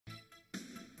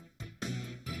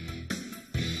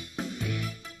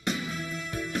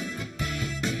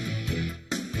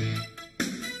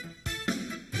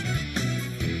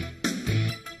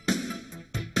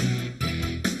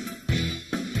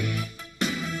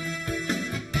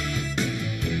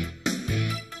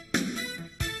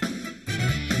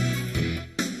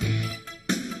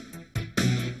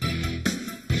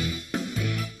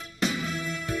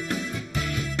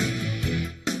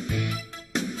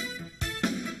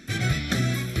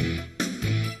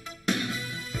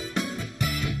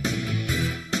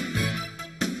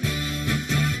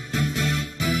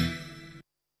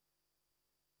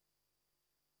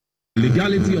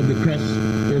Legality of the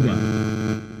crossover.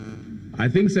 I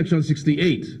think Section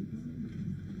 68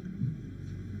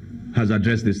 has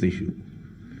addressed this issue.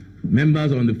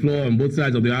 Members on the floor on both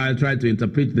sides of the aisle tried to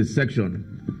interpret this section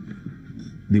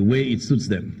the way it suits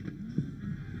them.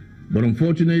 But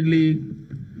unfortunately,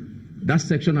 that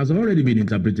section has already been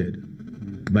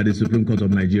interpreted by the Supreme Court of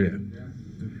Nigeria.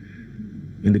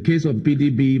 In the case of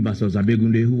PDB versus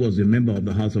Abegunde, who was a member of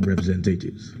the House of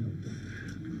Representatives.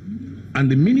 And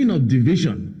the meaning of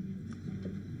division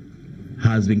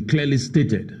has been clearly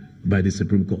stated by the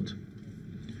Supreme Court.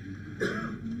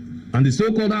 And the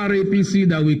so-called RAPC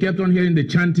that we kept on hearing the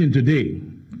chanting today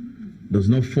does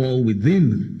not fall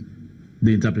within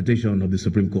the interpretation of the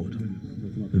Supreme Court.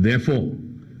 Therefore,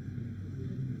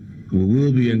 we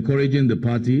will be encouraging the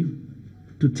party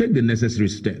to take the necessary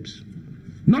steps,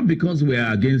 not because we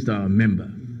are against our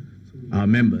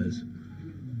members,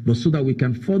 but so that we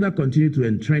can further continue to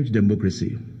entrench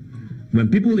democracy. When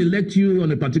people elect you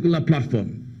on a particular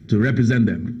platform to represent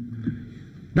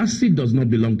them, that seat does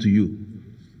not belong to you.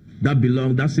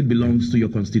 That seat belongs to your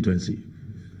constituency.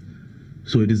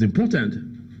 So it is important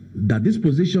that this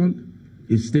position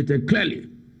is stated clearly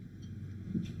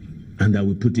and that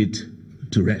we put it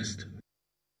to rest.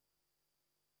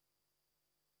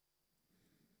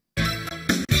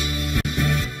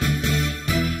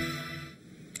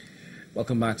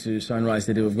 Welcome back to Sunrise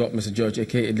today. We've got Mr. George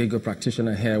Ekeh, a legal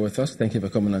practitioner, here with us. Thank you for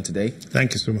coming on today.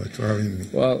 Thank you so much for having me.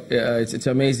 Well, it's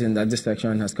amazing that this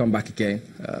section has come back again,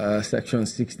 Section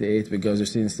 68, because we've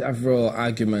seen several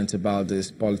arguments about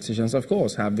this. Politicians, of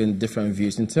course, have been different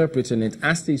views, interpreting it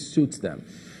as they suit them.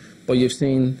 But you've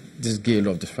seen this gale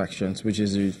of defections, which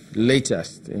is the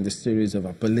latest in the series of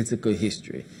our political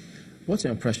history. What's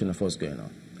your impression of what's going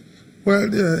on? Well,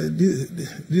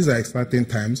 these are exciting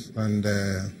times, and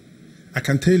I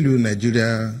can tell you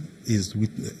Nigeria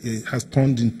has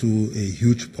turned into a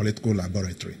huge political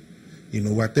laboratory. You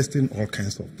know, we're testing all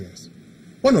kinds of things.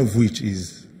 One of which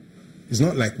is, it's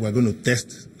not like we're going to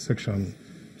test Section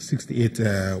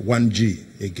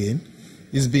 68(1)(g) again.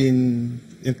 It's been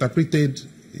interpreted,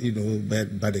 you know,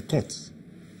 by the courts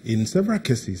in several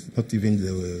cases, not even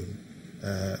the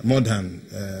more than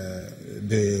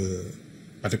the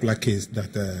particular case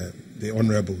that the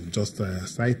Honorable just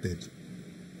cited.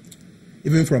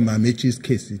 Even from Amechi's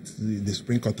case, the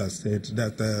Supreme Court has said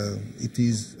that it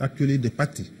is actually the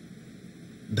party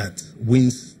that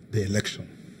wins the election.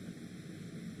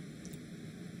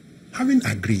 Having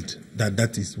agreed that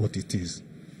that is what it is,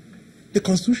 the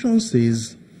Constitution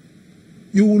says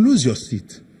you will lose your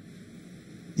seat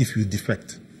if you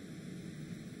defect,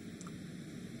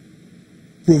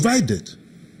 provided,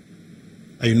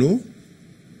 you know,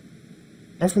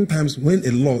 oftentimes when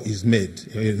a law is made,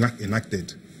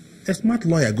 enacted, a smart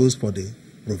lawyer goes for the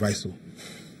proviso.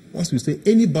 Once we say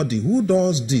anybody who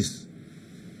does this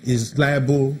is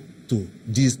liable to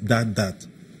this, that.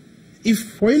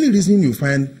 If for any reason you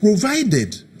find,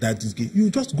 provided that is, you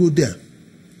just go there.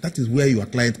 That is where your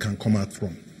client can come out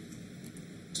from.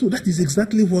 So that is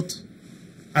exactly what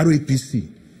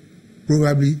RAPC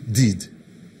probably did.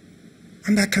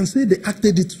 And I can say they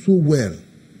acted it so well,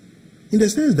 in the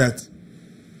sense that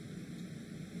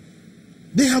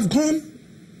they have gone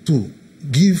to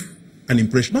give an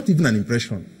impression, not even an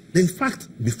impression. The fact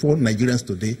before Nigerians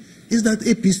today is that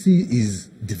APC is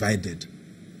divided.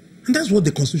 And that's what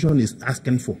the Constitution is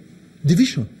asking for,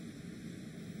 division.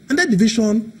 And that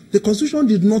division, the Constitution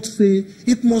did not say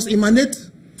it must emanate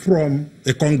from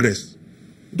a Congress.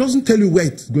 It doesn't tell you where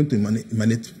it's going to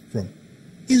emanate from.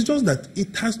 It's just that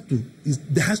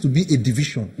there has to be a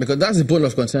division. Because that's the bone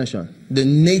of contention, the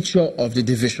nature of the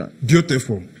division.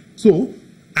 Beautiful. So,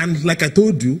 and like I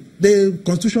told you, the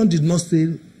Constitution did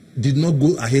not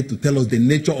go ahead to tell us the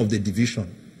nature of the division.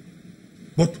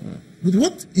 But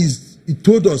what it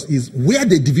told us is where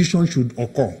the division should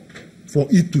occur for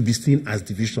it to be seen as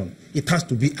division. It has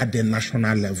to be at the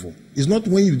national level. It's not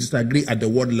when you disagree at the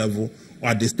world level or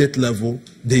at the state level,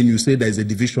 then you say there is a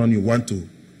division you want to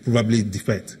probably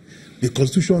defect. The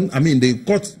Constitution, the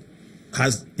court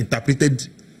has interpreted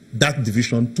that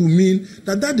division to mean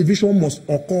that that division must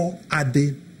occur at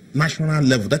the national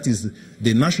level, that is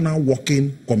the National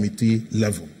Working Committee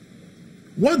level.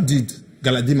 What did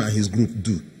Galadima and his group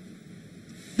do?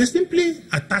 They simply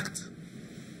attacked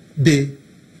the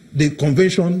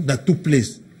convention that took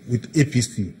place with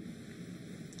APC.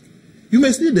 You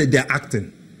may see that they are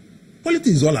acting. Politics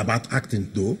is all about acting,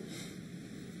 though.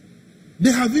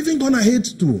 They have even gone ahead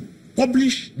to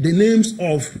publish the names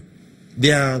of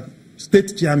their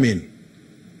state chairmen.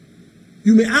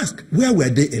 You may ask, where were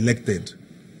they elected?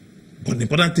 But the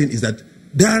important thing is that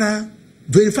there are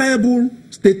verifiable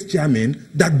state chairmen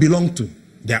that belong to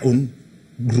their own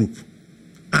group.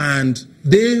 And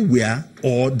they were,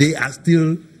 or they are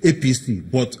still APC,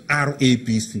 but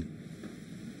RAPC.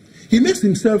 He makes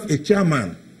himself a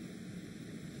chairman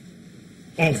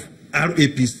of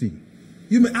RAPC.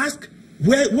 You may ask,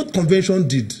 what convention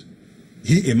did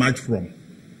he emerge from?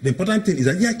 The important thing is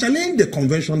that he has challenged the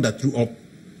convention that threw up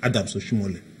Adams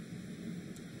Oshimole.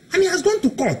 And he has gone to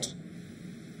court.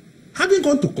 Having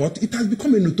gone to court, it has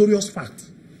become a notorious fact,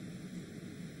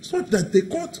 such that the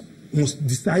court must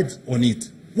decide on it,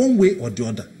 one way or the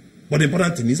other. But the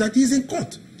important thing is that he is in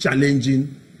court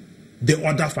challenging the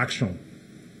other faction.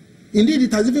 Indeed,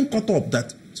 it has even caught up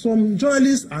that some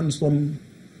journalists and some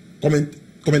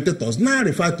commentators now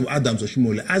refer to Adams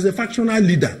Oshimole as a factional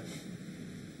leader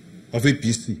of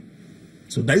APC.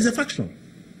 So there is a faction.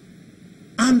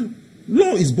 And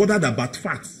law is bordered about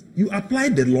facts. You apply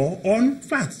the law on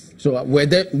facts. So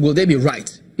will they be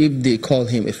right if they call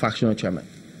him a factional chairman?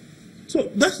 So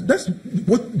that's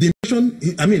what the nation,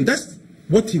 I mean, that's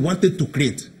what he wanted to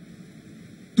create.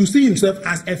 To see himself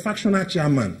as a factional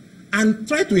chairman and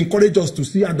try to encourage us to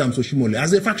see Adams Oshimole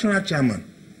as a factional chairman.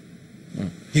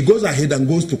 He goes ahead and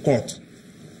goes to court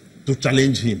to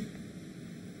challenge him.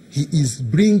 He is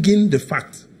bringing the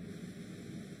fact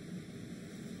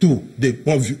to the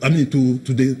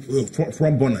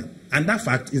front burner. And that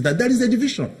fact is that there is a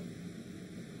division.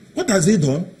 What has he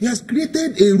done? He has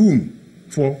created a room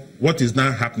for what is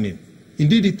now happening.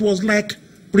 Indeed, it was like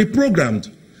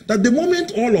pre-programmed that the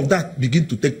moment all of that begin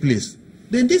to take place,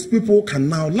 then these people can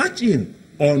now latch in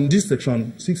on this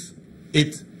section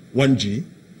 681G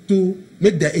to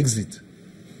make their exit.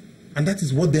 And that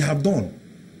is what they have done.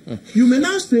 You may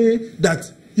now say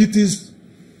that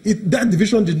that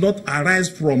division did not arise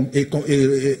from a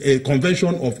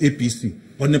convention of APC.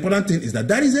 But the important thing is that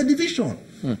there is a division.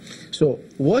 So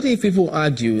what if people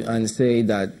argue and say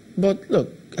that, but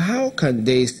look, how can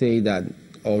they say that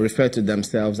or refer to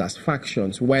themselves as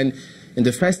factions when in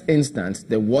the first instance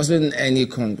there wasn't any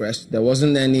Congress, there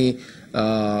wasn't any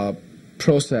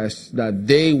process that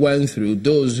they went through,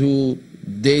 those who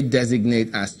they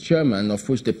designate as chairman, of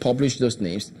which they publish those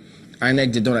names, and they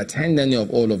don't attend any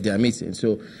of all of their meetings.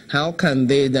 So how can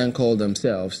they then call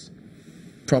themselves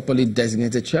properly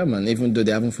designated chairman, even though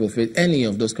they haven't fulfilled any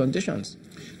of those conditions?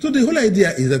 So the whole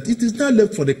idea is that it is now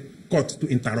left for the court to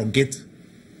interrogate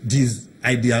this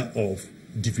idea of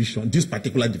division, this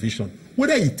particular division,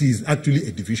 whether it is actually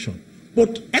a division.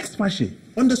 But ex facie,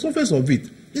 on the surface of it,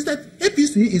 is that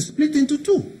APC is split into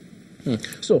two.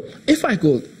 So if I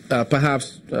could,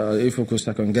 perhaps, if we could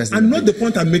second guess. And not the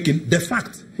point I'm making, the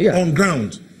fact on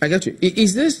ground. I get you.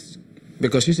 Is this,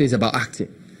 because you say it's about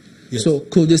acting. Yes. So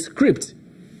could the script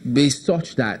be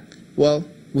such that, well,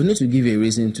 we need to give a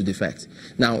reason to defect.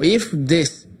 Now, if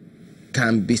this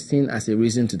can be seen as a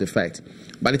reason to defect,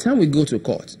 by the time we go to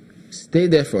court, stay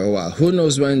there for a while, who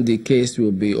knows when the case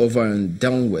will be over and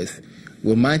done with,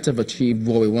 we might have achieved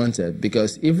what we wanted,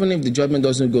 because even if the judgment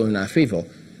doesn't go in our favor,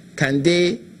 can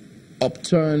they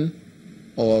upturn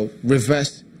or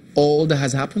reverse all that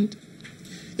has happened?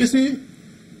 You see,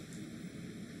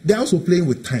 they're also playing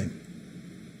with time.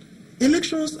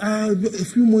 Elections are a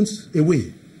few months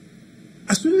away.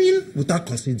 Assuming without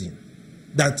conceding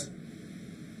that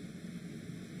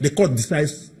the court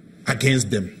decides against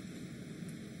them,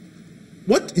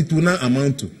 what it will now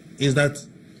amount to is that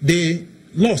the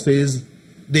law says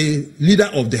the leader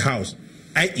of the House,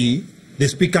 i.e., the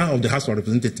Speaker of the House of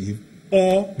Representatives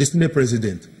or the Senate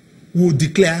President, will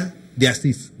declare their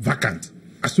seats vacant,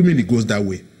 assuming it goes that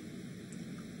way.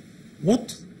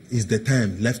 What is the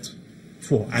time left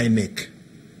for INEC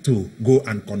to go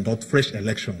and conduct fresh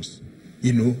elections,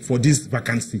 for these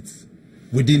vacant seats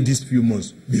within these few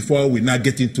months before we now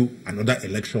get into another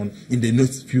election in the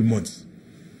next few months?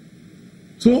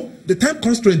 So the time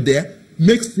constraint there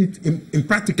makes it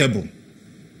impracticable.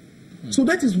 So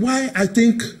that is why I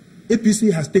think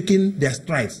APC has taken their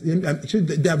strides.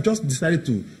 They have just decided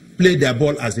to play their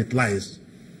ball as it lies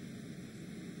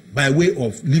by way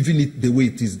of leaving it the way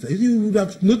it is. You would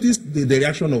have noticed the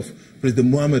reaction of President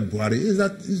Muhammad Buhari is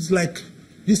that it's like,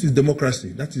 this is democracy.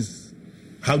 That is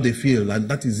how they feel, and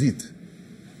that is it.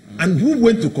 And who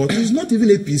went to court is not even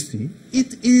APC,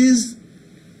 it is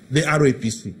the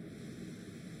RAPC.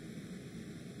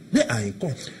 They are in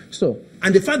court.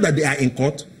 And the fact that they are in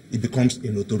court, it becomes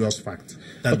a notorious fact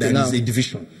that there is a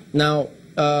division. Now,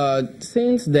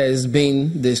 since there's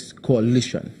been this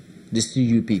coalition, the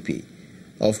CUPP,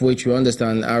 of which you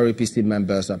understand RAPC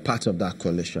members are part of that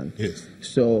coalition. Yes.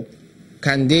 So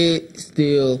can they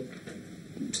still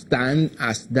stand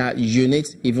as that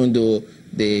unit, even though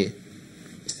the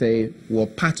say we're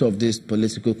part of this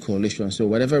political coalition, so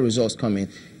whatever results come in,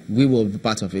 we will be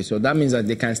part of it. So that means that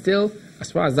they can still,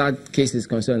 as far as that case is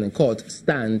concerned in court,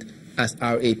 stand as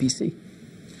RAPC.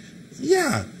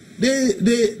 Yeah,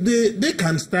 they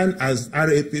can stand as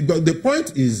RAPC, but the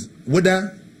point is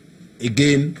whether,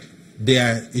 again, they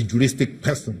are a juristic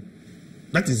person.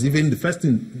 That is even the first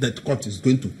thing that the court is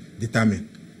going to determine.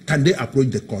 Can they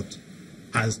approach the court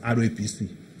as RAPC?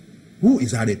 Who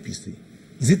is RAPC?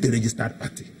 Is it a registered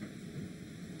party?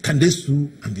 Can they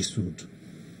sue and be sued?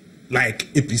 Like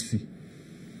APC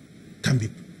can be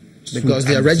sued. Because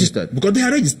they are registered. Because they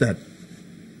are registered.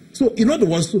 So, in other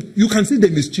words, you can see the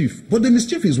mischief, but the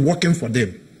mischief is working for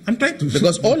them. I'm trying to...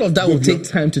 Because all of that will take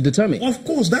time to determine. Of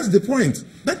course, that's the point.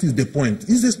 That is the point.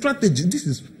 It's a strategy. This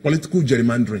is political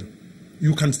gerrymandering.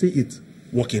 You can see it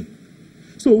working.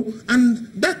 So, and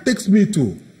that takes me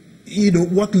to,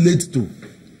 what led to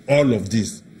all of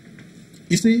this.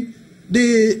 You see,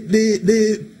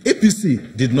 the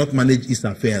APC did not manage its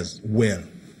affairs well.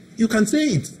 You can say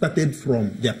it started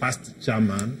from their past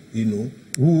chairman,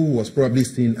 who was probably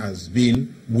seen as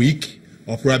being weak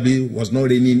or probably was not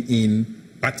reining in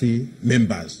party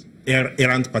members,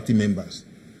 errant party members.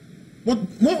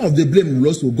 But more of the blame will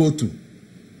also go to,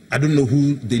 I don't know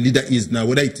who the leader is now,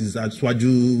 whether it is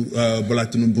Swaju Bola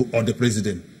Tinubu or the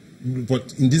president.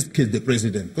 But in this case, the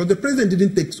president. Because the president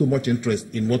didn't take so much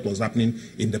interest in what was happening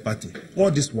in the party.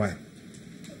 All this while.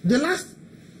 The last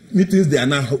meetings they are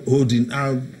now holding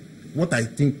are what I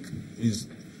think is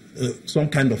some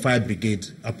kind of fire brigade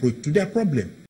approach to their problem.